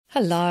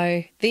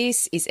Hello,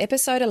 this is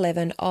episode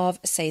 11 of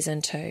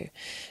season 2,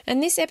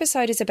 and this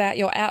episode is about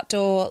your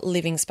outdoor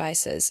living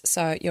spaces.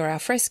 So your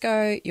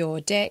alfresco, your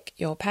deck,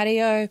 your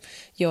patio,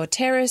 your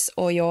terrace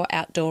or your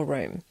outdoor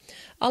room.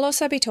 I'll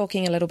also be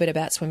talking a little bit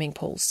about swimming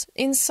pools.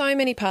 In so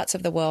many parts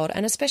of the world,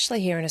 and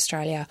especially here in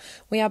Australia,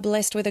 we are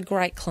blessed with a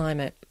great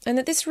climate, and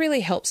that this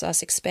really helps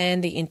us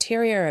expand the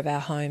interior of our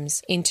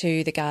homes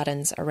into the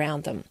gardens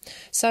around them.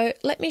 So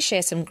let me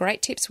share some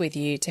great tips with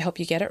you to help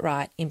you get it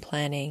right in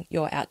planning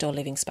your outdoor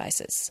living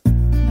spaces.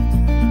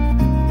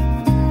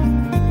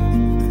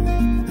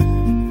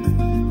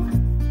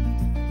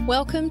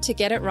 Welcome to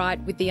Get It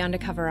Right with the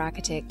Undercover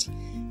Architect.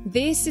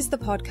 This is the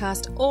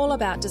podcast all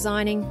about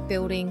designing,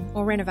 building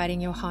or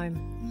renovating your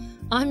home.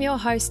 I'm your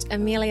host,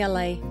 Amelia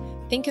Lee.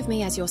 Think of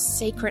me as your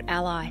secret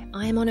ally.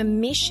 I am on a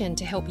mission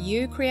to help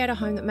you create a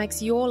home that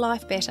makes your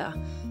life better,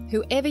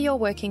 whoever you're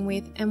working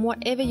with and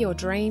whatever your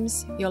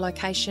dreams, your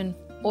location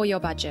or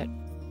your budget.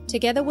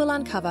 Together we'll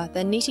uncover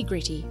the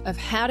nitty-gritty of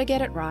how to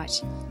get it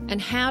right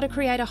and how to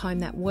create a home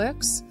that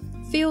works,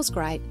 feels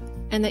great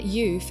and that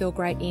you feel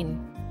great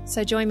in.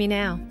 So join me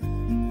now.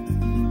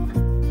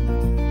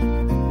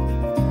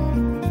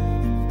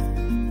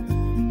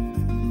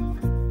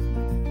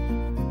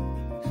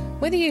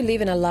 Whether you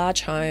live in a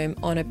large home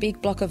on a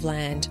big block of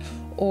land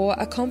or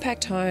a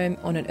compact home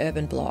on an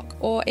urban block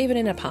or even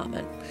an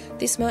apartment,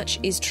 this much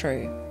is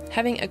true.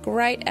 Having a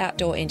great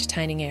outdoor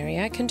entertaining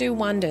area can do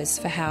wonders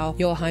for how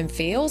your home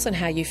feels and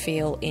how you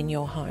feel in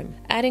your home.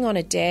 Adding on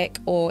a deck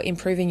or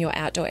improving your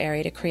outdoor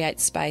area to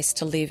create space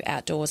to live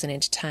outdoors and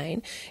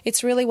entertain,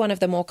 it's really one of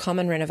the more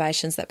common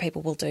renovations that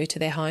people will do to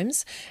their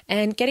homes.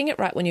 And getting it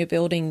right when you're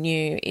building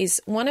new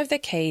is one of the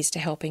keys to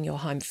helping your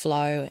home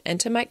flow and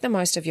to make the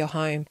most of your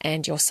home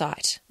and your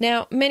site.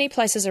 Now, many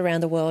places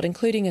around the world,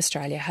 including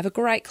Australia, have a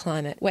great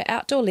climate where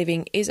outdoor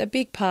living is a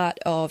big part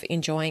of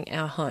enjoying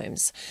our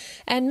homes.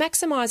 And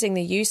maximising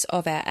the use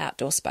of our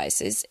outdoor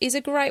spaces is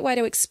a great way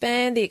to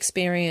expand the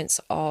experience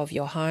of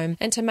your home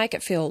and to make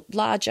it feel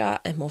larger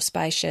and more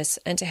spacious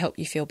and to help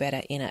you feel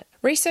better in it.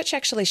 Research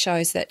actually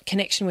shows that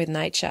connection with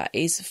nature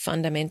is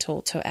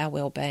fundamental to our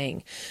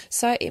well-being.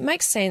 So it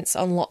makes sense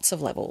on lots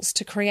of levels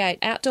to create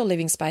outdoor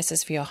living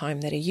spaces for your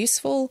home that are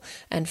useful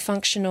and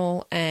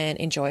functional and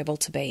enjoyable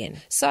to be in.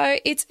 So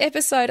it's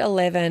episode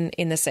 11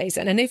 in the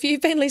season, and if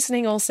you've been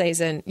listening all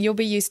season, you'll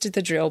be used to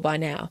the drill by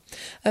now.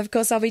 Of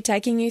course, I'll be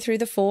taking you through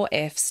the 4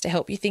 F's to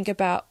help you think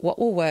about what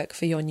will work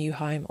for your new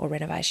home or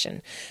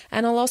renovation.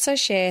 And I'll also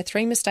share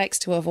 3 mistakes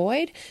to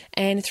avoid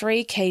and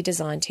 3 key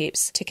design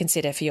tips to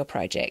consider for your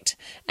project.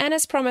 And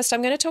as promised,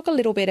 I'm going to talk a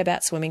little bit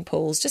about swimming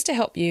pools just to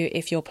help you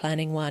if you're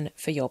planning one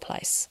for your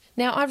place.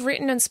 Now, I've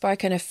written and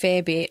spoken a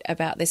fair bit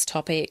about this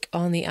topic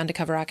on the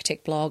Undercover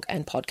Architect blog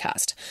and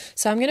podcast.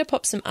 So I'm going to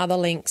pop some other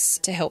links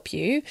to help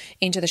you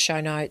into the show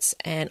notes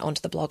and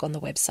onto the blog on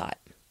the website.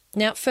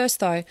 Now,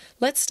 first though,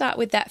 let's start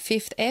with that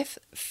 5th F,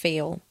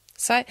 feel.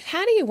 So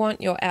how do you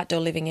want your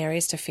outdoor living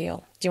areas to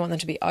feel? Do you want them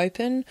to be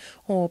open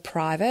or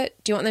private?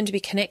 Do you want them to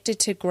be connected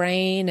to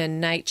green and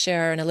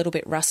nature and a little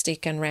bit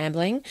rustic and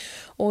rambling?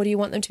 Or do you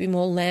want them to be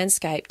more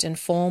landscaped and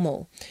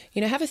formal?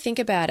 Have a think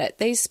about it.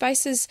 These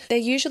spaces, they're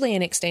usually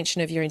an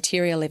extension of your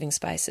interior living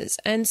spaces.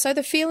 And so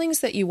the feelings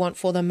that you want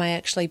for them may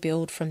actually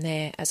build from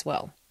there as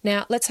well.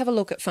 Now, let's have a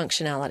look at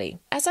functionality.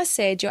 As I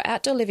said, your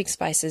outdoor living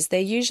spaces, they're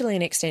usually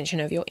an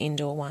extension of your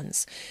indoor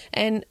ones.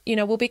 And,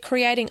 we'll be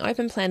creating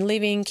open plan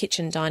living,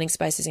 kitchen, dining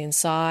spaces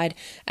inside,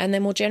 and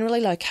then we'll generally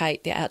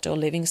locate the outdoor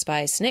living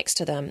space next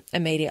to them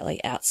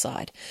immediately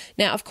outside.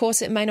 Now, of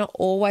course, it may not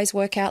always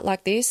work out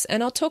like this,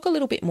 and I'll talk a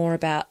little bit more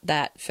about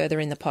that further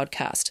in the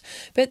podcast,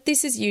 but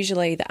this is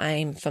usually the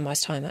aim for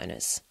most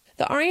homeowners.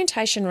 The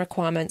orientation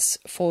requirements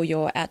for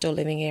your outdoor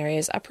living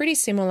areas are pretty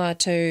similar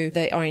to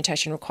the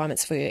orientation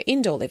requirements for your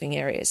indoor living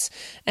areas.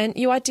 And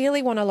you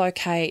ideally want to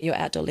locate your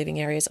outdoor living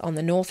areas on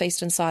the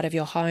northeastern side of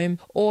your home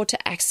or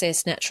to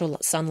access natural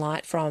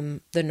sunlight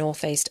from the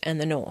northeast and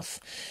the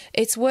north.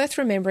 It's worth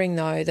remembering,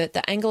 though, that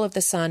the angle of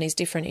the sun is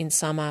different in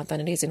summer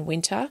than it is in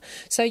winter.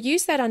 So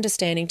use that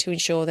understanding to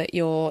ensure that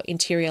your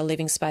interior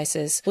living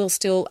spaces will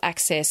still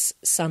access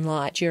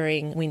sunlight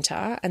during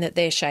winter and that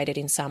they're shaded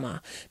in summer.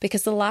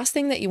 Because the last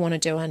thing that you want to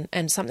do,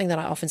 and something that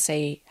I often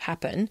see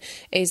happen,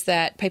 is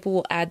that people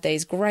will add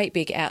these great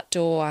big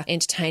outdoor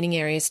entertaining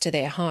areas to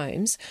their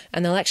homes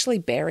and they'll actually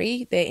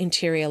bury their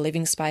interior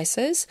living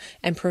spaces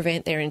and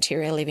prevent their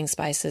interior living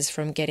spaces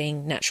from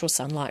getting natural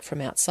sunlight from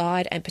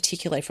outside and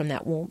particularly from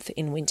that warmth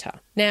in winter.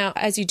 Now,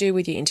 as you do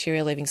with your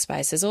interior living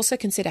spaces, also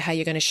consider how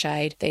you're going to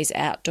shade these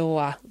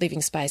outdoor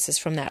living spaces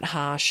from that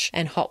harsh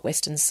and hot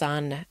western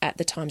sun at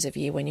the times of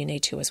year when you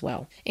need to as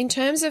well. In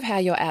terms of how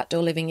your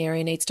outdoor living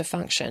area needs to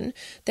function,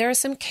 there are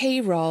some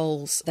key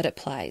roles that it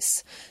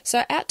plays.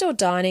 So outdoor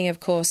dining, of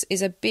course,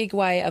 is a big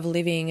way of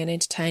living and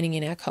entertaining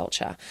in our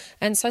culture.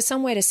 And so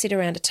somewhere to sit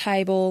around a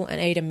table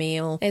and eat a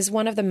meal is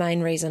one of the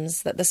main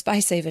reasons that the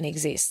space even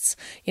exists.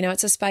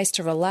 It's a space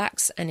to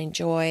relax and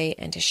enjoy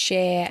and to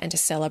share and to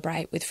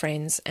celebrate with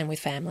friends and with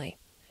family.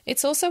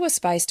 It's also a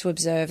space to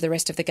observe the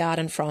rest of the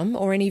garden from,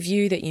 or any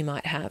view that you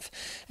might have.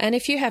 And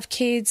if you have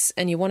kids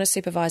and you want to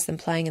supervise them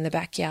playing in the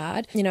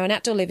backyard, an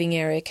outdoor living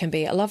area can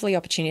be a lovely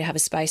opportunity to have a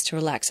space to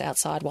relax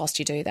outside whilst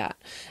you do that.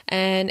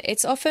 And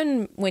it's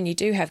often when you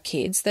do have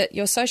kids that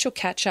your social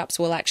catch-ups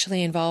will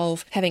actually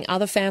involve having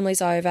other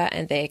families over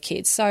and their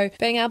kids. So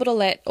being able to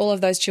let all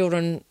of those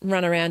children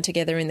run around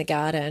together in the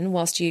garden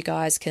whilst you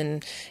guys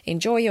can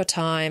enjoy your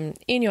time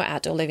in your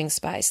outdoor living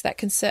space, that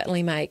can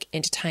certainly make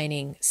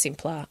entertaining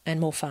simpler and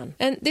more fun.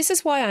 And this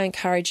is why I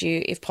encourage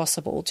you, if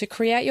possible, to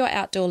create your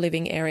outdoor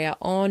living area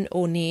on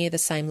or near the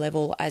same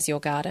level as your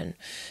garden,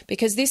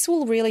 because this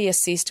will really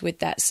assist with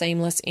that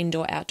seamless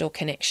indoor-outdoor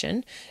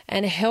connection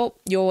and help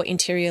your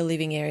interior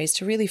living areas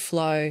to really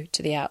flow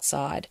to the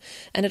outside.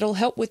 And it'll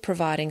help with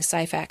providing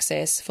safe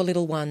access for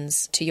little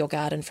ones to your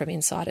garden from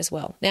inside as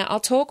well. Now, I'll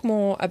talk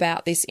more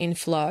about this in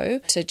flow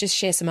to just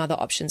share some other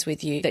options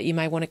with you that you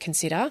may want to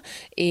consider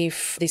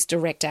if this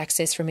direct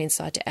access from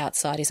inside to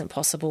outside isn't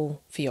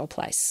possible for your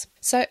place.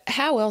 So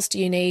how else do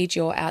you need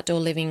your outdoor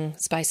living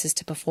spaces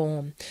to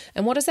perform?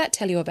 And what does that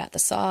tell you about the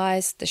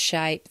size, the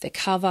shape, the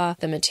cover,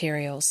 the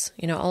materials?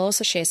 I'll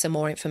also share some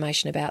more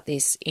information about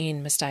this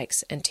in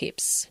mistakes and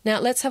tips. Now,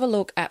 let's have a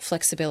look at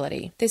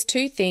flexibility. There's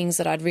two things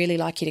that I'd really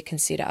like you to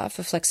consider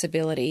for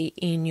flexibility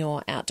in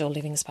your outdoor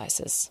living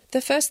spaces.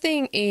 The first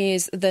thing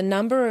is the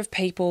number of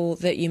people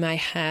that you may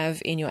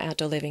have in your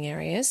outdoor living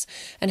areas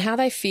and how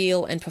they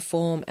feel and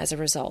perform as a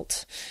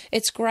result.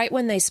 It's great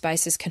when these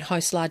spaces can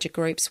host larger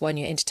groups when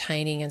you're entertaining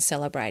and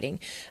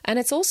celebrating. And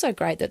it's also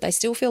great that they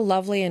still feel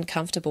lovely and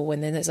comfortable when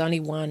there's only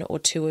one or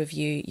two of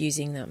you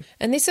using them.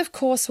 And this, of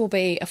course, will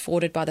be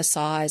afforded by the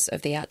size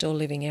of the outdoor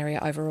living area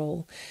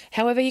overall.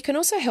 However, you can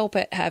also help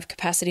it have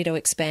capacity to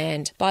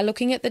expand by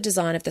looking at the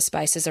design of the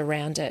spaces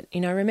around it.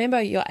 Remember,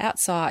 you're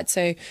outside,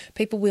 so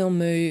people will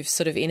move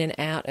sort of in and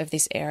out of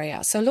this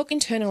area. So look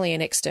internally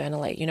and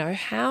externally.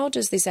 How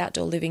does this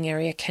outdoor living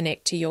area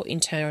connect to your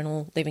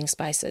internal living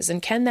spaces? And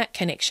can that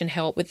connection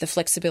help with the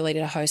flexibility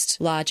to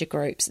host larger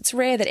groups? It's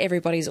rare that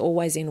everybody's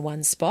always in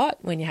one spot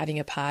when you're having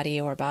a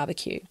party or a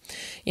barbecue.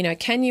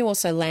 Can you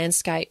also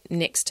landscape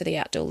next to the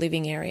outdoor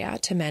living area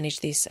to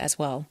manage this as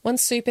well? One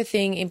super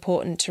thing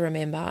important to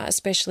remember,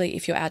 especially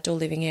if your outdoor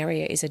living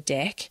area is a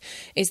deck,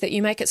 is that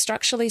you make it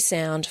structurally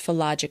sound for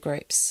larger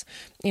groups.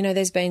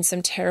 There's been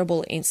some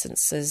terrible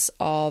instances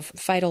of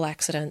fatal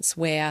accidents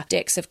where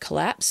decks have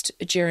collapsed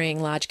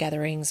during large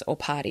gatherings or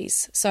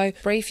parties. So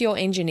brief your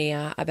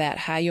engineer about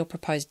how your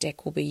proposed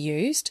deck will be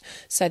used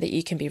so that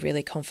you can be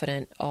really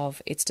confident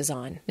of its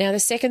design. Now, the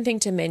second thing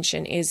to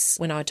mention is,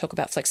 when I talk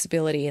about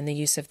flexibility in the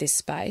use of this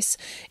space,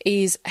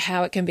 is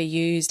how it can be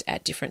used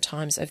at different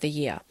times of the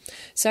year.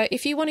 So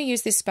if you want to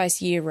use this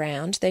space year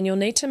round, then you'll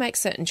need to make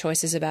certain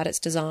choices about its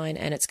design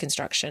and its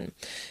construction.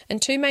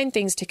 And two main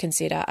things to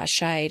consider are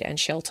shade and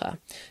shelter.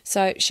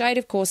 So shade,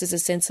 of course, is a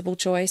sensible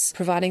choice,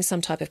 providing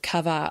some type of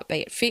cover,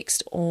 be it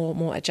fixed or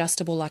more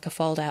adjustable like a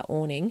fold-out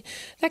awning,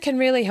 that can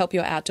really help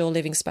your outdoor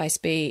living space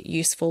be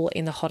useful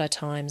in the hotter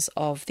times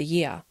of the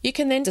year. You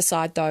can then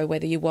decide, though,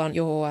 whether you want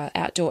your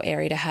outdoor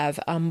area to have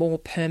a more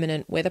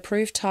permanent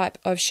weatherproof type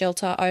of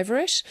shelter over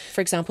it.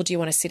 For example, do you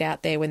want to sit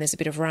out there when there's a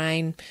bit of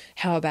rain?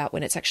 How about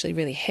when it's actually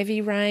really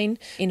heavy rain?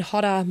 In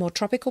hotter, more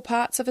tropical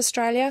parts of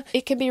Australia,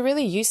 it can be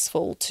really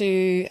useful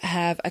to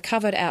have a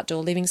covered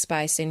outdoor living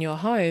space in your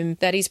home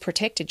that is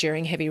protected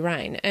during heavy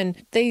rain.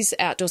 And these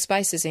outdoor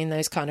spaces in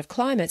those kind of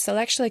climates, they'll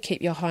actually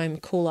keep your home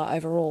cooler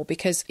overall,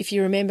 because if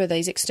you remember,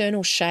 these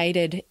external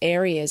shaded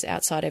areas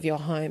outside of your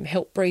home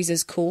help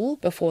breezes cool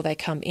before they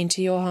come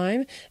into your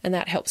home, and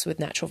that helps with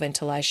natural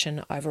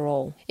ventilation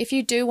overall. If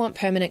you do want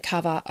permanent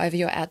cover over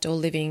your outdoor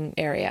living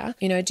area,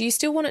 do you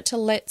still want it to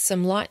let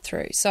some light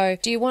through? So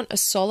do you want a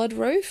solid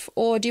roof,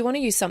 or do you want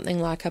to use something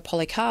like a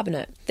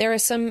polycarbonate? There are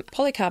some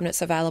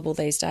polycarbonates available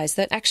these days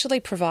that actually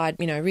provide,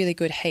 really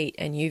good heat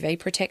and UV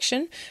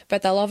protection,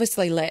 but they'll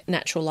obviously let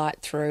natural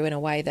light through in a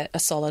way that a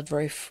solid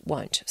roof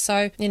won't.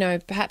 So,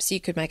 perhaps you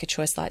could make a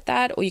choice like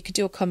that, or you could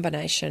do a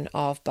combination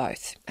of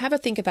both. Have a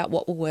think about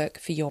what will work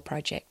for your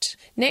project.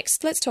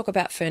 Next, let's talk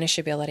about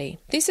furnishability.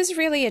 This is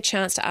really a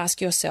chance to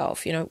ask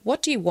yourself,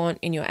 what do you want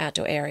in your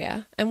outdoor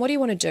area and what do you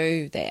want to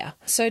do there?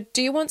 So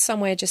do you want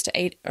somewhere just to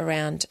eat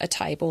around a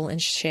table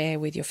and share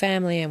with your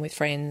family and with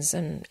friends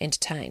and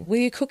entertain? Will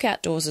you cook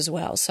outdoors as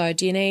well? So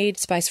do you need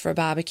space for a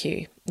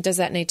barbecue? Does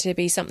that need to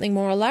be something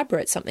more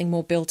elaborate, something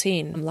more built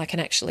in, like an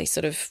actually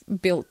sort of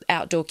built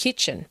outdoor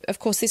kitchen? Of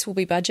course, this will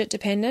be budget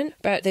dependent,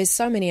 but there's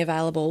so many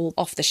available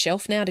off the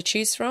shelf now to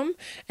choose from,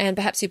 and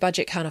perhaps your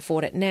budget can't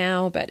afford it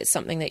now, but it's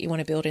something that you want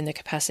to build in the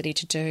capacity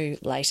to do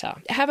later.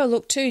 Have a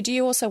look too. Do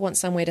you also want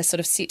somewhere to sort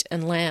of sit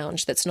and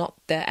lounge that's not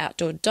the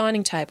outdoor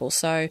dining table?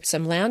 So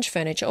some lounge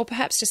furniture, or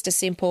perhaps just a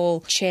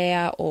simple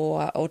chair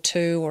or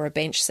two, or a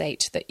bench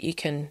seat that you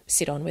can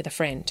sit on with a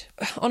friend.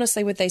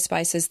 Honestly, with these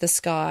spaces, the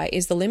sky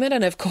is the limit,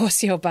 and of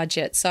course your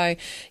budget. So,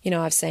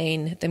 I've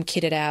seen them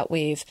kitted out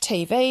with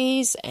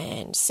TVs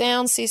and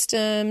sound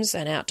systems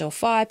and outdoor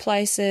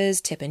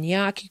fireplaces,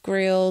 teppanyaki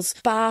grills,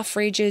 bar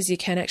fridges. You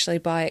can actually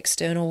buy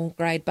external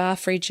grade bar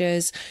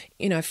fridges,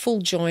 full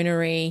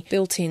joinery,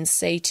 built-in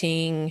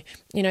seating.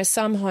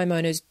 Some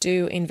homeowners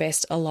do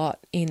invest a lot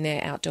in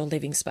their outdoor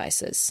living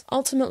spaces.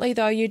 Ultimately,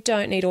 though, you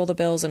don't need all the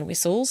bells and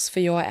whistles for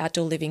your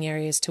outdoor living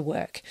areas to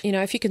work.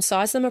 If you can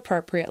size them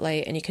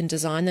appropriately and you can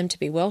design them to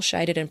be well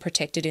shaded and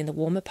protected in the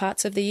warmer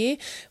parts of the year,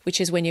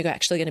 which is when you're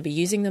actually going to be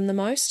using them the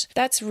most,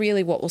 that's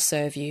really what will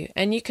serve you.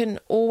 And you can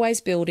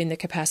always build in the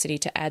capacity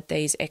to add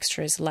these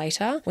extras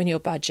later when your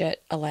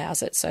budget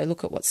allows it. So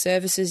look at what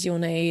services you'll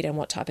need and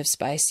what type of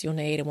space you'll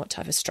need and what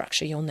type of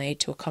structure you'll need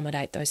to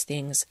accommodate those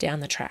things down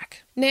the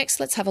track. Next,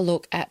 let's have a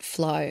look at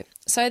flow.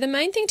 So the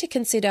main thing to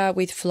consider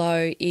with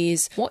flow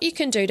is what you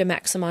can do to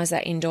maximise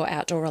that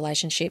indoor-outdoor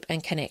relationship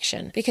and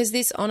connection, because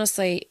this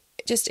honestly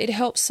it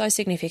helps so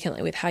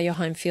significantly with how your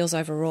home feels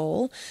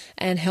overall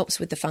and helps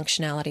with the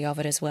functionality of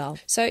it as well.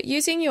 So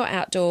using your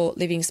outdoor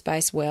living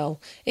space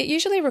well, it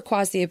usually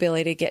requires the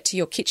ability to get to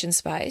your kitchen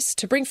space,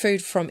 to bring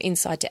food from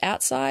inside to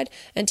outside,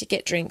 and to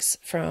get drinks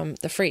from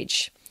the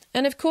fridge.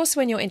 And of course,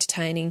 when you're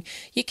entertaining,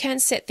 you can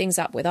set things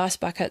up with ice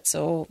buckets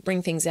or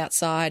bring things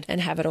outside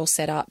and have it all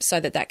set up so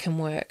that can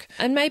work.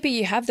 And maybe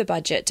you have the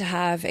budget to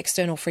have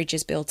external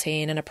fridges built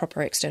in and a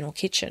proper external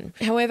kitchen.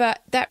 However,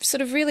 that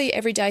sort of really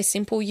everyday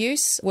simple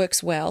use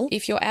works well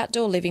if your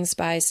outdoor living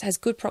space has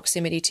good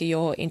proximity to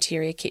your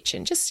interior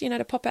kitchen. Just,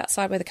 to pop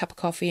outside with a cup of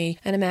coffee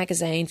and a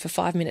magazine for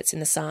 5 minutes in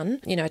the sun,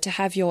 to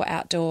have your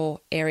outdoor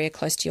area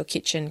close to your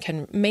kitchen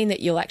can mean that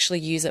you'll actually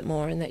use it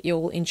more and that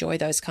you'll enjoy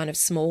those kind of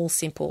small,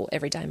 simple,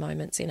 everyday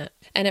moments in it.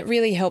 And it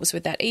really helps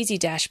with that easy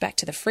dash back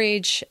to the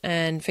fridge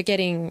and for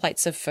getting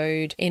plates of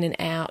food in and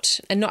out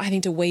and not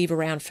having to weave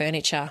around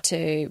furniture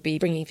to be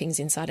bringing things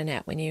inside and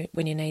out when you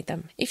need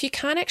them. If you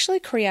can't actually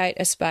create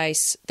a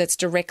space that's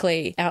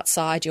directly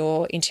outside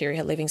your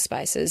interior living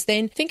spaces,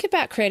 then think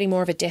about creating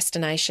more of a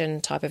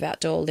destination type of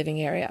outdoor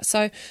living area.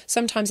 So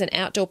sometimes an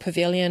outdoor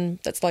pavilion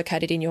that's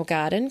located in your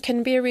garden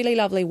can be a really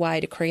lovely way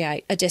to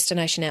create a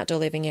destination outdoor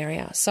living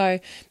area. So,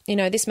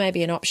 this may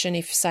be an option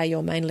if, say,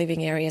 your main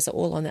living areas are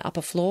all on the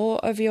upper floor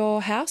of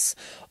your house,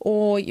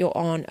 or you're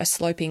on a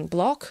sloping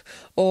block,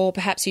 or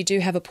perhaps you do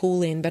have a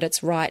pool in, but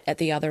it's right at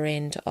the other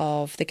end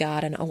of the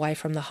garden away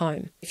from the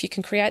home. If you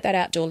can create that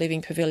outdoor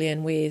living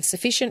pavilion with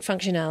sufficient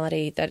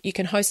functionality that you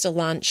can host a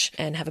lunch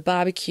and have a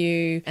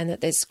barbecue and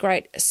that there's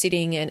great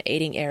sitting and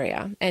eating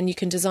area, and you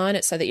can design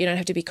it so that you don't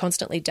have to be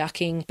constantly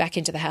ducking back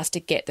into the house to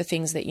get the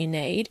things that you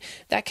need,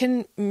 that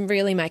can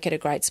really make it a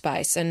great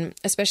space. And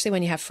especially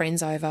when you have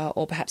friends over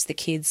or perhaps the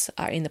kids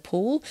are in the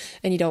pool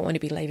and you don't want to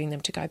be leaving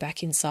them to go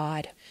back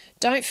inside.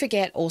 Don't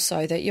forget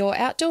also that your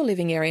outdoor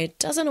living area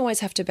doesn't always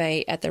have to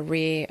be at the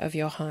rear of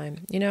your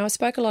home. I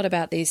spoke a lot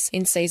about this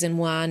in season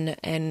 1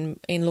 and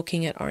in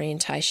looking at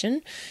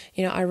orientation.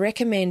 I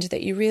recommend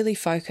that you really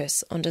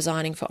focus on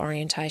designing for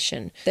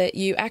orientation, that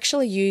you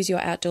actually use your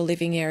outdoor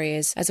living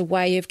areas as a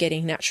way of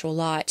getting natural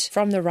light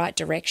from the right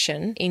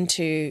direction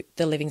into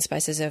the living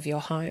spaces of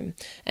your home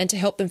and to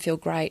help them feel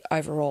great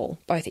overall,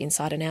 both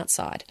inside and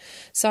outside.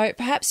 So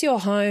perhaps your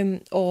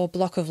home or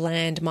block of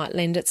land might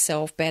lend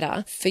itself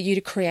better for you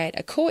to create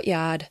a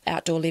courtyard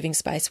outdoor living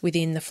space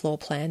within the floor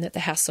plan that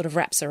the house sort of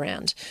wraps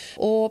around.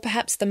 Or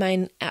perhaps the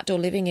main outdoor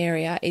living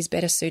area is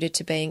better suited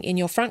to being in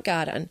your front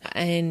garden,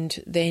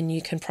 and then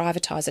you can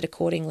privatise it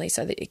accordingly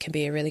so that it can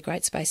be a really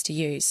great space to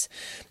use.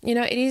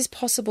 It is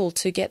possible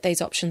to get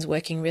these options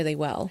working really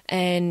well,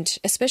 and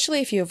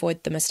especially if you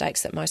avoid the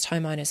mistakes that most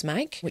homeowners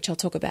make, which I'll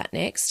talk about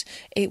next,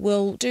 it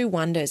will do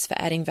wonders for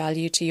adding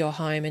value to your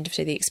home and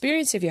to the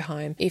experience of your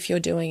home if you're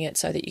doing it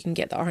so that you can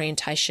get the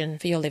orientation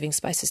for your living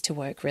spaces to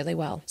work really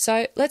well.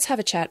 So let's have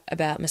a chat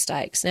about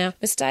mistakes. Now,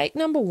 mistake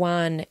number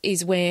 1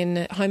 is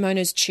when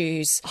homeowners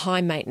choose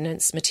high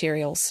maintenance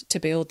materials to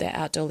build their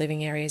outdoor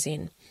living areas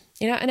in.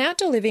 An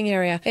outdoor living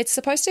area, it's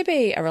supposed to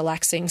be a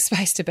relaxing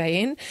space to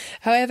be in.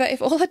 However,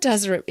 if all it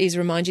does is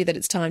remind you that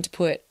it's time to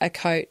put a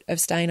coat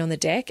of stain on the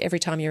deck every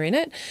time you're in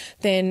it,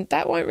 then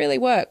that won't really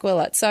work, will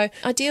it? So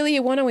ideally,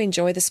 you want to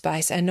enjoy the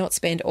space and not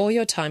spend all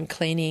your time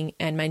cleaning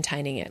and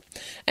maintaining it.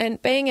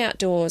 And being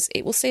outdoors,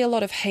 it will see a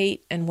lot of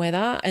heat and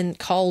weather and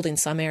cold in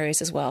some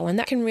areas as well, and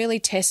that can really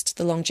test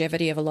the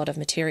longevity of a lot of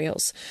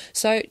materials.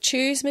 So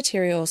choose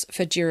materials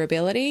for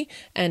durability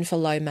and for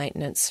low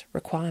maintenance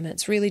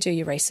requirements. Really do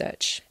your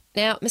research.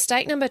 Now,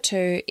 mistake number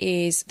 2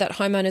 is that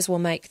homeowners will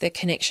make the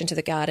connection to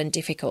the garden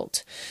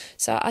difficult.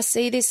 So I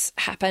see this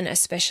happen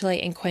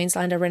especially in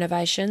Queenslander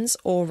renovations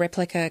or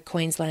replica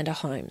Queenslander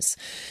homes.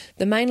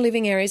 The main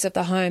living areas of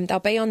the home, they'll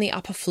be on the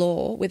upper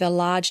floor with a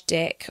large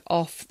deck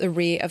off the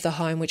rear of the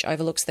home which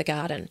overlooks the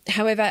garden.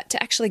 However,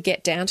 to actually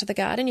get down to the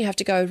garden, you have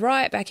to go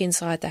right back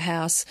inside the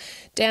house,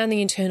 down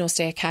the internal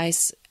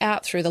staircase,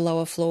 out through the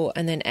lower floor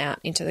and then out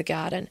into the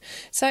garden.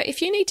 So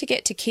if you need to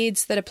get to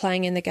kids that are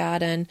playing in the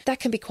garden, that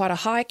can be quite a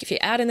hike. hike. If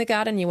you're out in the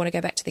garden, you want to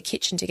go back to the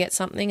kitchen to get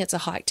something. It's a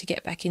hike to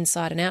get back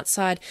inside and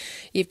outside.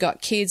 You've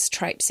got kids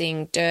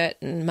traipsing dirt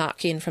and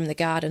muck in from the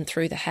garden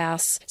through the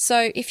house.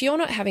 So if you're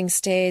not having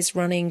stairs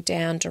running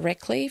down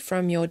directly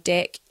from your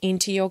deck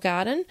into your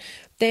garden,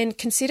 then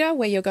consider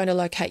where you're going to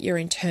locate your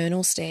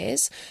internal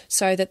stairs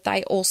so that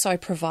they also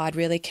provide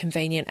really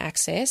convenient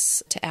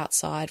access to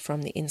outside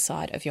from the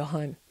inside of your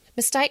home.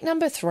 Mistake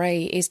number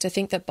 3 is to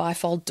think that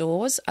bifold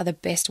doors are the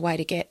best way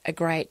to get a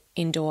great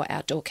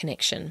indoor-outdoor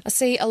connection. I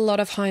see a lot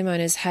of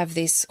homeowners have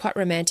this quite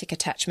romantic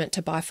attachment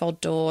to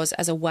bifold doors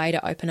as a way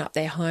to open up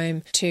their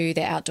home to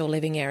their outdoor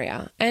living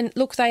area. And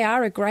look, they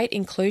are a great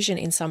inclusion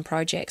in some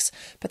projects,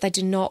 but they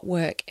do not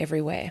work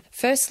everywhere.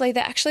 Firstly,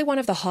 they're actually one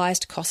of the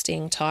highest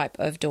costing type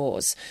of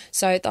doors,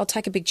 so they'll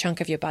take a big chunk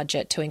of your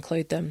budget to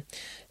include them.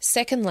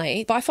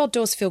 Secondly, bifold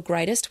doors feel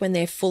greatest when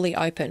they're fully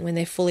open, when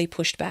they're fully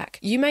pushed back.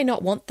 You may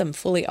not want them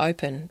fully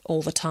open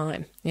all the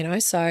time,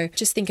 so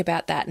just think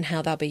about that and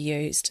how they'll be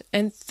used.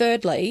 And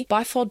thirdly,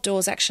 bifold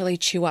doors actually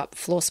chew up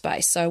floor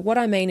space. So what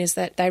I mean is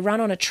that they run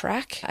on a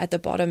track at the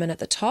bottom and at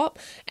the top,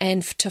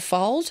 and to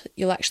fold,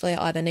 you'll actually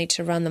either need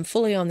to run them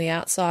fully on the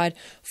outside,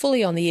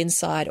 fully on the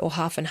inside, or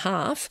half and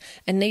half,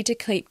 and need to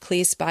keep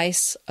clear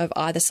space of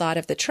either side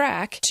of the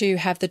track to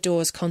have the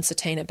doors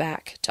concertina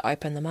back to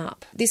open them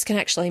up. This can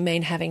actually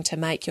mean having to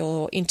make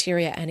your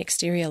interior and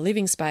exterior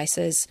living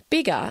spaces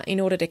bigger in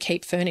order to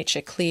keep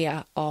furniture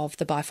clear of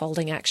the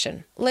bifolding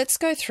action. Let's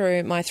go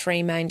through my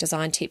 3 main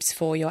design tips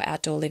for your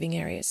outdoor living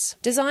areas.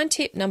 Design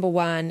tip number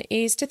 1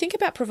 is to think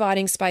about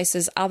providing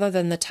spaces other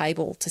than the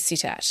table to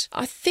sit at.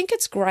 I think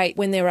it's great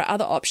when there are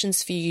other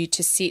options for you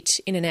to sit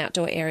in an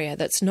outdoor area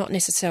that's not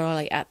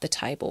necessarily at the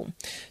table.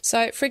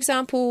 So, for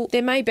example,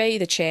 there may be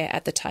the chair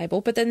at the table,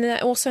 but then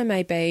there also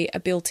may be a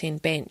built-in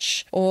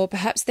bench, or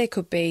perhaps there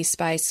could be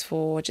space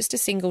for just a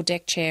single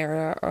deck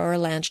chair or a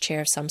lounge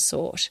chair of some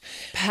sort.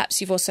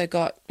 Perhaps you've also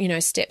got,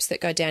 steps that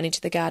go down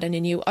into the garden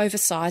and you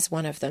oversize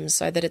one of them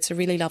so that it's a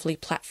really lovely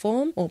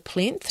platform or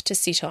plinth to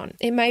sit on.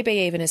 It may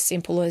be even as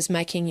simple as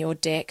making your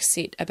deck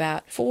sit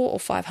about 400 or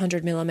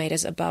 500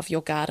 millimetres above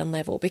your garden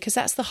level, because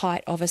that's the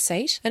height of a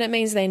seat, and it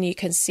means then you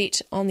can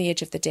sit on the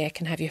edge of the deck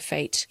and have your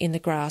feet in the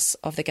grass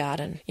of the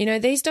garden.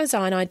 These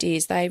design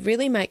ideas, they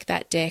really make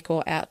that deck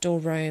or outdoor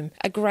room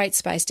a great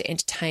space to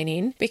entertain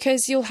in,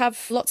 because you'll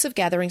have lots of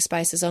gathering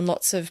spaces and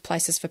lots of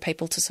places for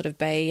people to sort of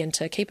be and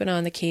to keep an eye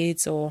on the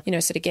kids, or,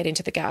 sort of get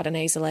into the garden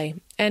easily.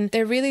 And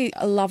they're really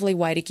a lovely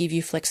way to give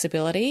you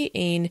flexibility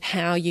in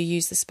how you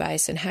use the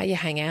space and how you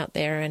hang out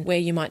there and where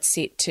you might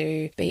sit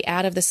to be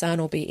out of the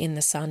sun or be in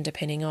the sun,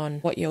 depending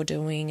on what you're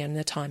doing and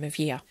the time of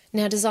year.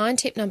 Now, design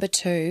tip number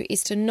 2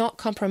 is to not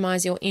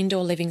compromise your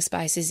indoor living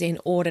spaces in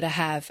order to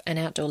have an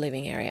outdoor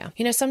living area.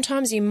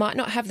 Sometimes you might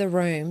not have the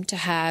room to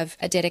have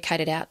a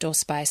dedicated outdoor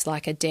space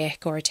like a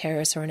deck or a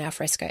terrace or an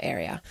alfresco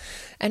area.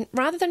 And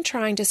rather than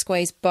trying to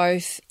squeeze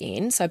both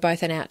in, so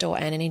both an outdoor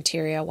and an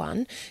interior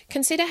one,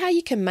 consider how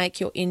you can make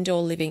your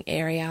indoor living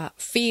area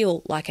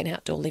feel like an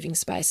outdoor living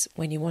space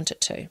when you want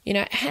it to.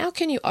 How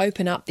can you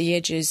open up the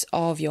edges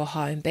of your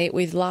home, be it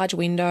with large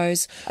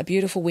windows, a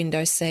beautiful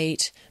window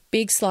seat,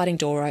 big sliding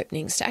door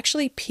openings, to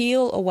actually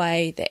peel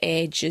away the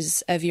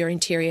edges of your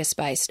interior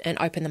space and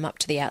open them up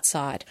to the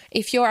outside.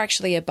 If you're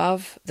actually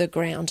above the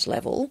ground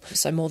level,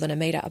 so more than a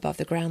metre above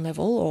the ground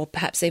level, or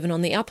perhaps even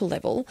on the upper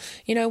level,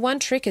 one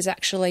trick is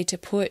actually to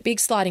put big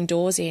sliding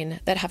doors in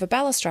that have a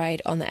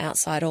balustrade on the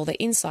outside or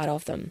the inside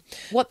of them.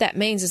 What that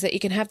means is that you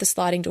can have the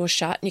sliding door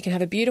shut and you can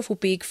have a beautiful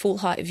big full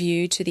height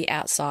view to the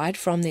outside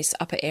from this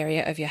upper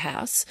area of your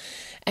house.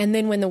 And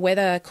then when the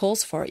weather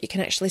calls for it, you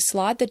can actually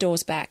slide the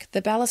doors back.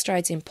 The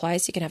balustrade's in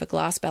place. You can have a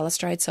glass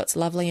balustrade so it's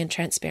lovely and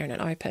transparent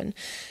and open.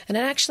 And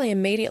it actually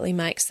immediately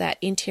makes that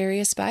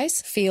interior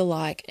space feel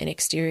like an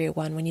exterior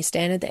one when you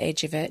stand at the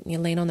edge of it and you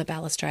lean on the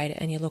balustrade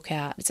and you look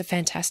out. It's a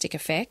fantastic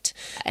effect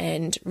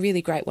and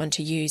really great one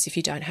to use if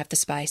you don't have the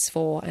space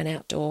for an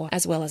outdoor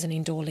as well as an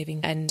indoor living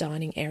and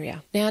dining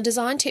area. Now,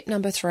 design tip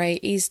number 3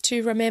 is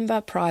to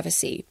remember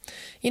privacy.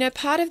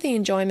 Part of the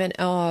enjoyment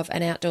of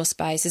an outdoor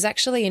space is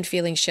actually in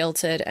feeling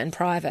sheltered and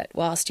private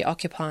whilst you're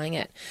occupying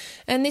it.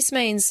 And this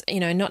means,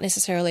 not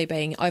necessarily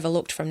being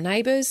overlooked from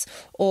neighbours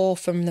or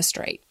from the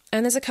street.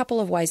 And there's a couple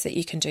of ways that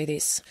you can do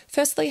this.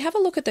 Firstly, have a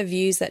look at the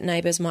views that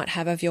neighbours might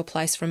have of your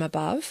place from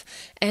above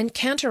and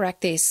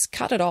counteract this,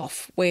 cut it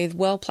off with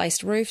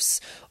well-placed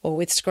roofs or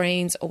with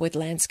screens or with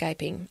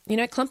landscaping.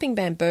 Clumping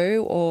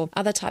bamboo or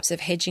other types of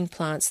hedging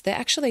plants, they're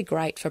actually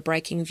great for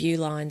breaking view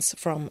lines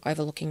from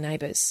overlooking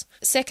neighbours.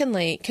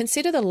 Secondly,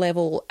 consider the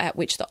level at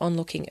which the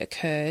onlooking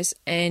occurs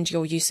and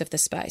your use of the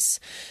space.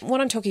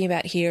 What I'm talking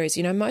about here is,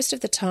 most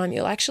of the time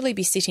you'll actually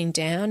be sitting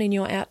down in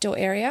your outdoor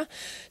area,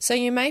 so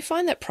you may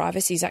find that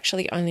privacy is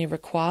actually only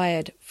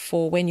required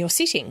for when you're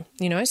sitting,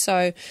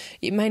 so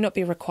it may not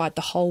be required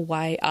the whole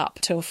way up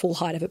to a full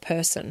height of a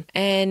person.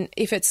 And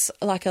if it's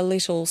like a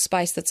little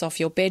space that's off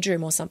your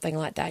bedroom or something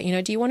like that,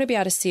 do you want to be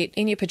able to sit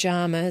in your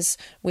pajamas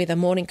with a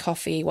morning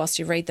coffee whilst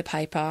you read the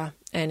paper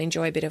and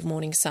enjoy a bit of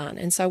morning sun.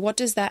 And so what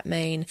does that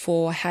mean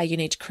for how you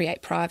need to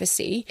create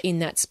privacy in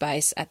that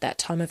space at that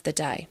time of the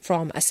day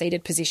from a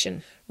seated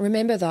position?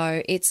 Remember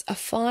though, it's a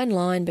fine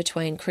line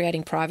between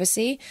creating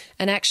privacy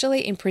and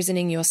actually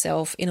imprisoning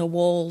yourself in a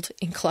walled,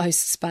 enclosed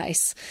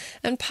space.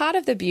 And part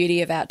of the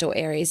beauty of outdoor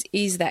areas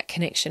is that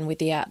connection with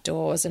the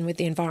outdoors and with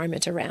the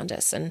environment around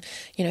us, and,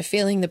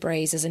 feeling the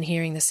breezes and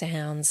hearing the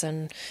sounds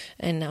and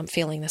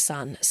feeling the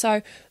sun.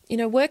 So,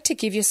 work to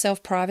give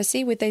yourself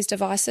privacy with these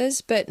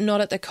devices, but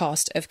not at the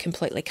cost of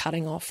completely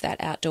cutting off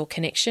that outdoor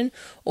connection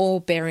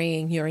or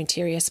burying your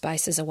interior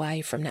spaces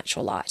away from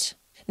natural light.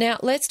 Now,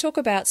 let's talk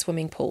about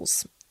swimming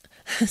pools.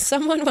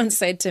 Someone once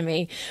said to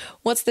me,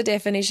 "What's the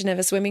definition of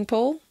a swimming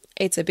pool?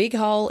 It's a big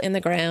hole in the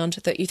ground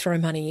that you throw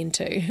money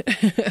into."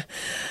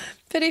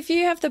 But if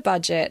you have the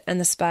budget and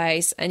the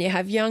space and you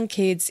have young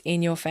kids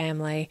in your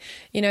family,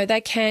 they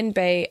can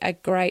be a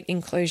great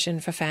inclusion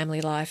for family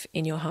life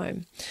in your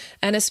home.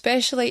 And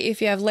especially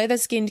if you have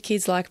leather-skinned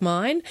kids like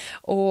mine,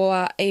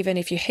 or even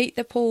if you heat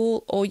the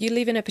pool or you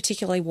live in a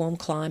particularly warm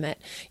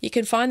climate, you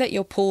can find that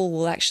your pool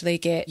will actually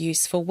get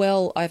use for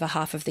well over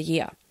half of the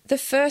year. The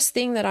first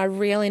thing that I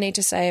really need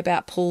to say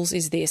about pools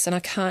is this, and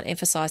I can't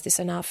emphasize this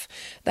enough: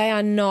 they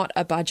are not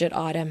a budget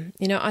item.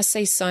 I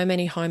see so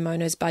many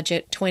homeowners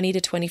budget $20,000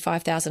 to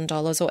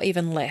 $25,000 or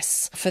even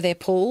less for their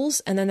pools,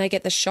 and then they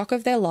get the shock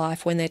of their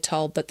life when they're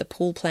told that the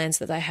pool plans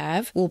that they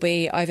have will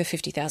be over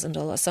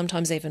 $50,000,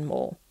 sometimes even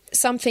more.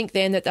 Some think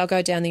then that they'll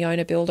go down the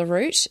owner-builder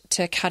route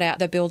to cut out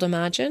the builder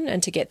margin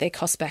and to get their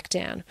costs back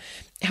down.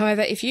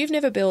 However, if you've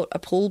never built a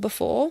pool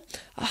before,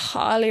 I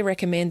highly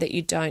recommend that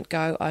you don't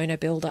go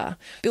owner-builder.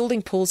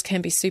 Building pools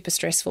can be super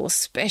stressful,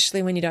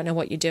 especially when you don't know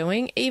what you're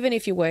doing, even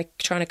if you work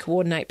trying to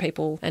coordinate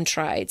people and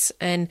trades.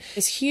 And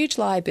there's huge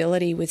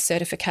liability with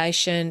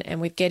certification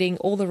and with getting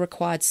all the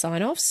required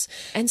sign-offs,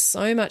 and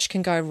so much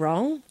can go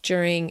wrong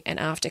during and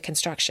after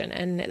construction,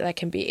 and they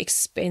can be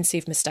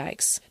expensive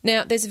mistakes.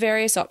 Now, there's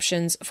various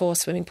options for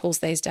swimming pools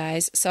these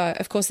days. So,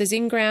 of course, there's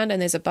in-ground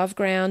and there's above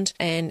ground,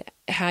 and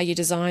how you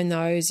design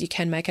those, you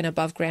can make an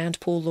above ground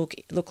pool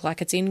look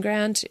like it's in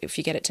ground if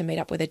you get it to meet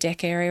up with a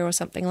deck area or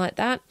something like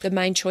that. The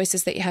main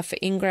choices that you have for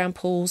in-ground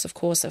pools, of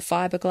course, are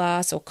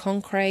fiberglass or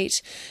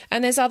concrete,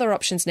 and there's other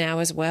options now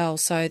as well.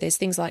 So there's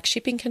things like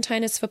shipping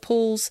containers for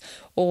pools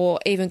or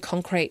even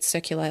concrete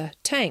circular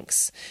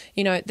tanks.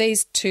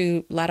 These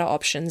two latter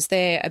options,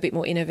 they're a bit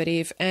more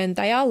innovative and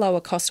they are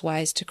lower cost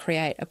ways to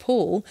create a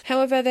pool.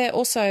 However,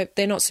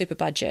 they're not super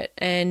budget,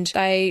 and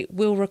they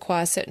will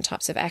require certain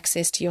types of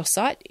access to your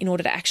site in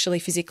order to actually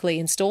physically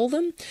install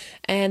them,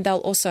 and they'll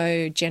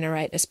also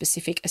generate a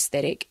specific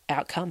aesthetic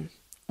outcome.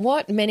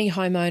 What many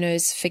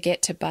homeowners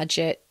forget to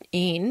budget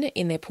in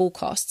their pool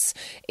costs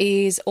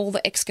is all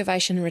the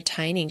excavation and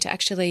retaining to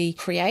actually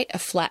create a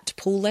flat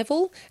pool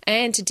level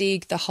and to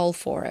dig the hole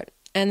for it.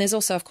 And there's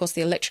also, of course,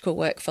 the electrical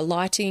work for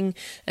lighting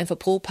and for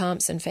pool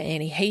pumps and for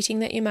any heating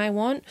that you may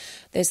want.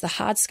 There's the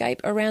hardscape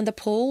around the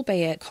pool,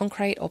 be it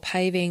concrete or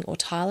paving or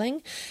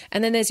tiling.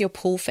 And then there's your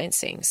pool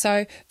fencing.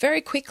 So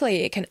very quickly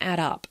it can add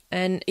up.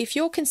 And if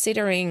you're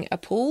considering a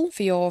pool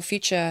for your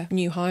future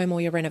new home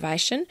or your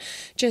renovation,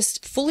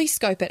 just fully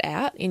scope it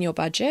out in your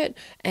budget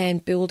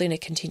and build in a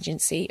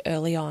contingency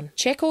early on.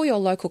 Check all your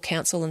local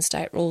council and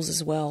state rules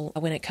as well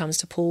when it comes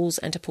to pools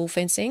and to pool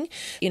fencing.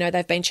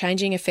 They've been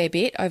changing a fair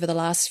bit over the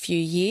last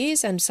few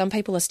years, and some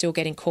people are still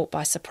getting caught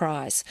by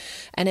surprise.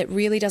 And it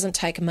really doesn't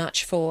take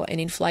much for an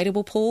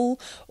inflatable pool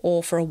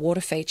or for a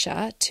water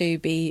feature to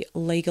be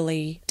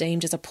legally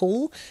deemed as a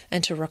pool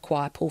and to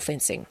require pool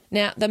fencing.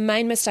 Now, the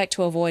main mistake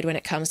to avoid when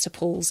it comes to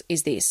pools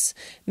is this: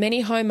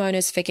 many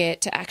homeowners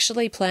forget to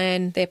actually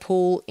plan their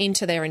pool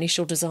into their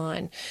initial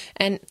design.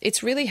 And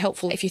it's really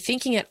helpful if you're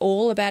thinking at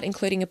all about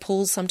including a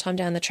pool sometime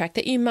down the track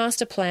that you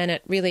master plan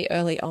it really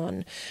early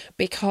on,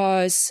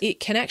 because it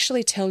can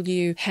actually tell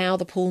you how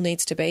the pool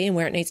needs to be and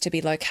where it needs to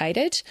be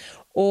located,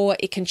 or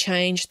it can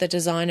change the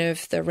design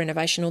of the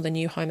renovation or the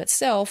new home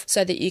itself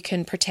so that you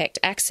can protect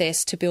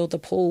access to build the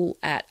pool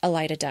at a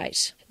later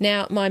date.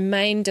 Now, my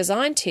main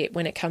design tip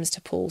when it comes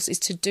to pools is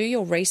to do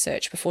your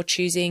research before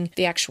choosing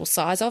the actual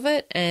size of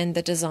it and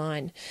the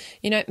design.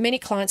 Many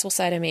clients will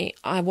say to me,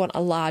 "I want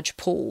a large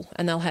pool,"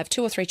 and they'll have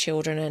 2 or 3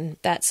 children, and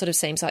that sort of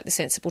seems like the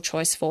sensible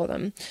choice for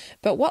them.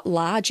 But what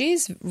large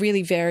is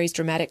really varies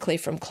dramatically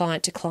from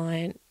client to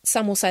client.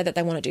 Some will say that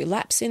they want to do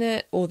laps in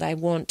it, or they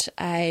want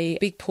a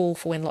big pool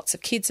for when lots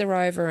of kids are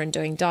over and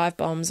doing dive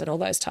bombs and all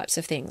those types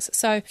of things.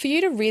 So for you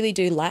to really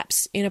do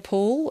laps in a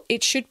pool,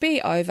 it should be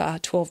over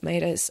 12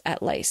 metres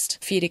at least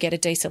for you to get a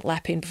decent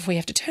lap in before you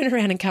have to turn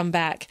around and come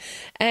back.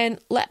 And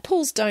lap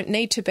pools don't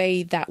need to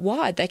be that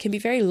wide. They can be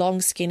very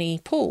long, skinny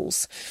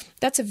pools.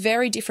 That's a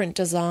very different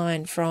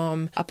design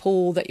from a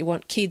pool that you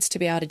want kids to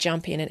be able to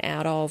jump in and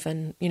out of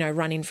and,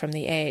 run in from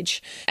the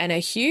edge. And a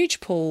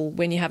huge pool,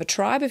 when you have a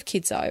tribe of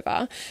kids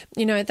over,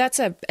 that's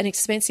an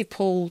expensive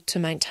pool to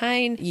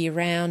maintain year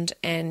round,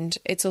 and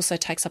it also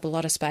takes up a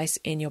lot of space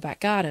in your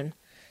back garden.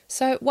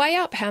 So weigh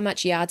up how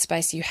much yard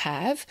space you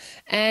have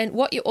and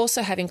what you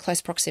also have in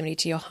close proximity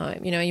to your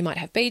home. You might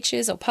have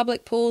beaches or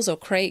public pools or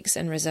creeks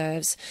and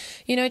reserves.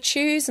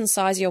 Choose and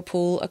size your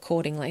pool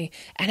accordingly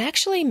and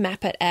actually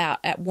map it out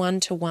at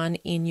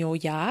 1-to-1 in your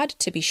yard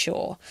to be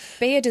sure.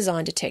 Be a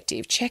design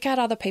detective. Check out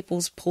other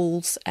people's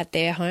pools at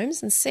their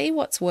homes and see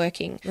what's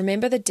working.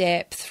 Remember the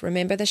depth,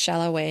 remember the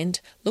shallow end,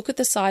 look at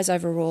the size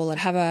overall and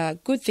have a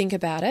good think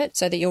about it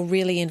so that you're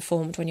really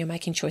informed when you're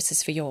making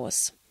choices for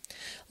yours.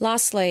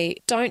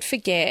 Lastly, don't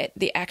forget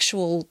the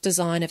actual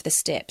design of the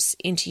steps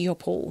into your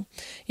pool.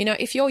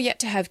 If you're yet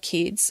to have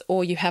kids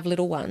or you have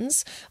little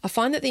ones, I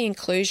find that the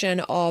inclusion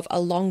of a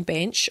long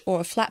bench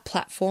or a flat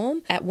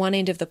platform at one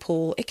end of the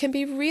pool, it can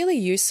be really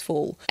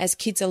useful as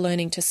kids are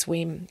learning to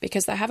swim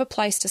because they have a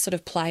place to sort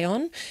of play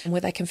on and where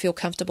they can feel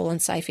comfortable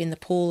and safe in the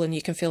pool and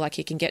you can feel like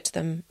you can get to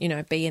them,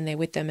 be in there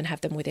with them and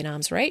have them within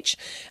arm's reach.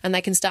 And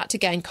they can start to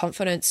gain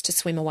confidence to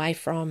swim away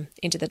from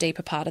into the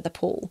deeper part of the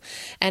pool.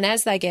 And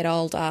as they get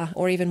older,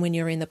 or even when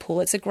you're in the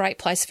pool, it's a great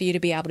place for you to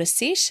be able to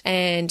sit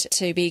and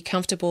to be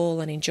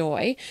comfortable and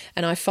enjoy.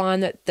 And I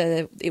find that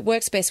it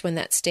works best when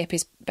that step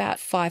is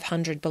about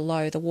 500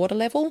 below the water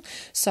level.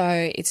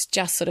 So it's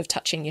just sort of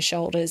touching your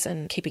shoulders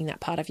and keeping that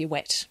part of you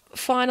wet.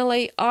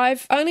 Finally,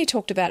 I've only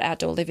talked about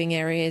outdoor living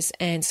areas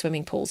and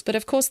swimming pools, but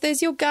of course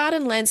there's your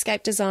garden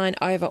landscape design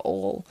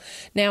overall.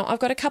 Now, I've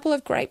got a couple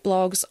of great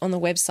blogs on the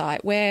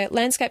website where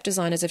landscape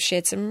designers have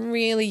shared some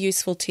really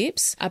useful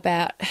tips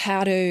about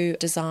how to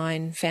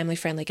design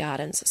family-friendly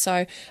gardens.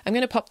 So I'm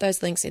going to pop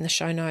those links in the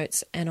show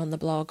notes and on the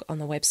blog on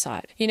the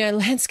website.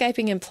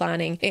 Landscaping and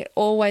planning, it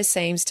always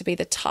seems to be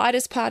the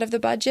tightest part of the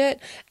budget,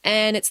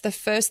 and it's the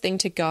first thing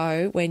to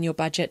go when your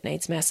budget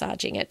needs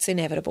massaging. It's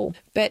inevitable,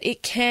 but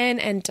it can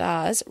and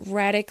does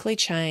radically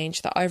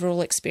change the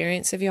overall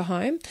experience of your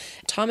home.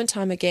 Time and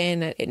time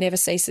again, it never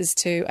ceases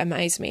to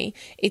amaze me.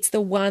 It's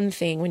the one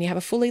thing, when you have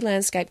a fully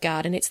landscaped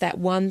garden, it's that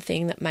one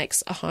thing that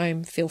makes a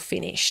home feel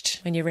finished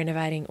when you're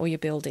renovating or you're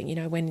building,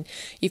 when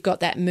you've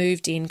got that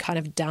moved in kind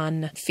of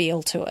done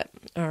feel to it.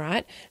 All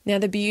right. Now,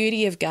 the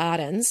beauty of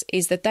gardens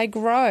is that they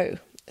grow.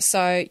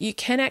 So you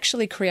can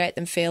actually create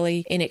them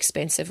fairly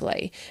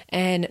inexpensively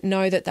and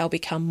know that they'll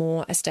become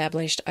more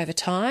established over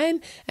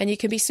time. And you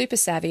can be super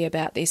savvy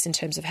about this in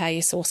terms of how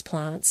you source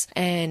plants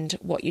and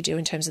what you do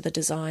in terms of the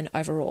design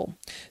overall.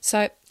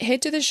 So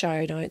head to the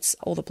show notes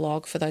or the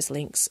blog for those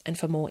links and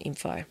for more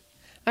info.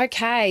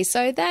 Okay,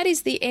 so that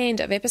is the end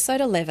of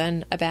episode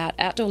 11 about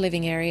outdoor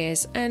living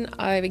areas, and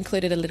I've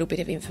included a little bit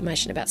of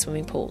information about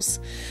swimming pools.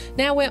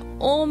 Now we're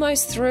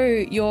almost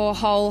through your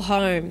whole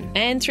home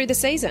and through the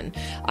season.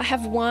 I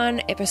have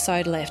one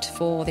episode left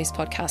for this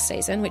podcast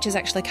season, which is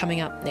actually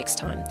coming up next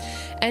time.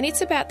 And it's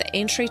about the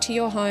entry to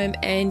your home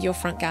and your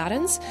front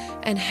gardens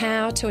and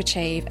how to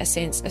achieve a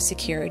sense of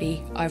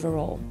security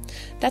overall.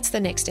 That's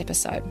the next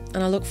episode,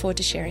 and I look forward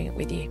to sharing it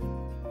with you.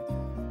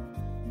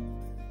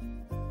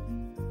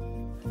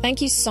 Thank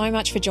you so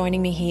much for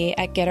joining me here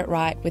at Get It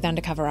Right with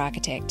Undercover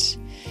Architect.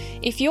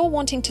 If you're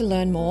wanting to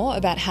learn more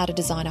about how to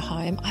design a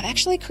home, I've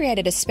actually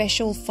created a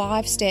special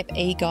 5-step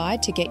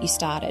e-guide to get you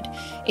started.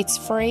 It's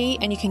free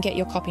and you can get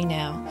your copy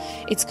now.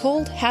 It's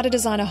called How to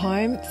Design a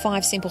Home,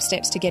 5 Simple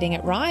Steps to Getting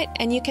It Right,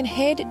 and you can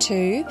head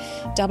to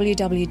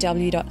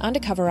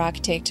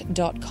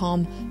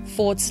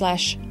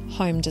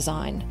www.undercoverarchitect.com/home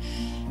design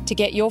to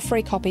get your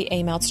free copy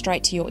emailed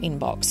straight to your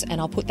inbox,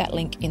 and I'll put that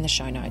link in the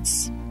show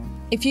notes.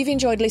 If you've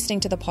enjoyed listening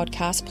to the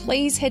podcast,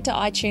 please head to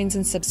iTunes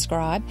and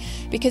subscribe,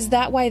 because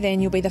that way then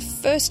you'll be the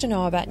first to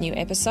know about new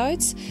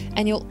episodes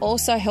and you'll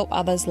also help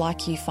others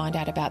like you find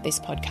out about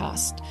this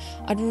podcast.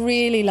 I'd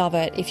really love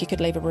it if you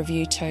could leave a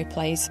review too,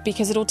 please,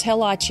 because it'll tell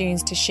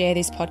iTunes to share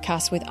this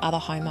podcast with other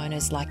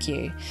homeowners like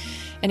you.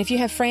 And if you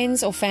have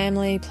friends or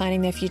family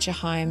planning their future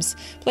homes,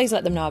 please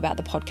let them know about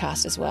the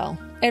podcast as well.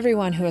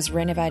 Everyone who is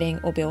renovating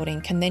or building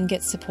can then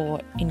get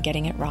support in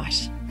getting it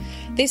right.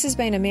 This has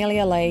been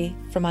Amelia Lee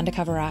from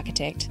Undercover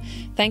Architect.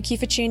 Thank you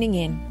for tuning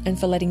in and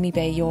for letting me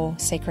be your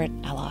secret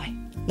ally.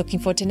 Looking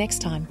forward to next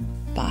time.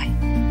 Bye.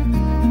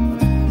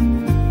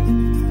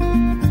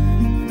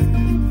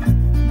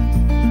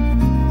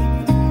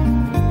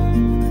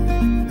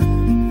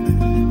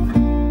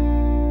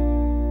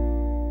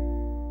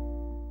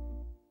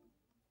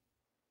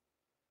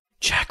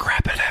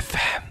 Jackrabbit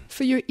FM.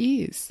 For your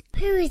ears.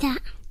 Who is that?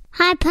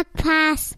 Hi, Puck Pass.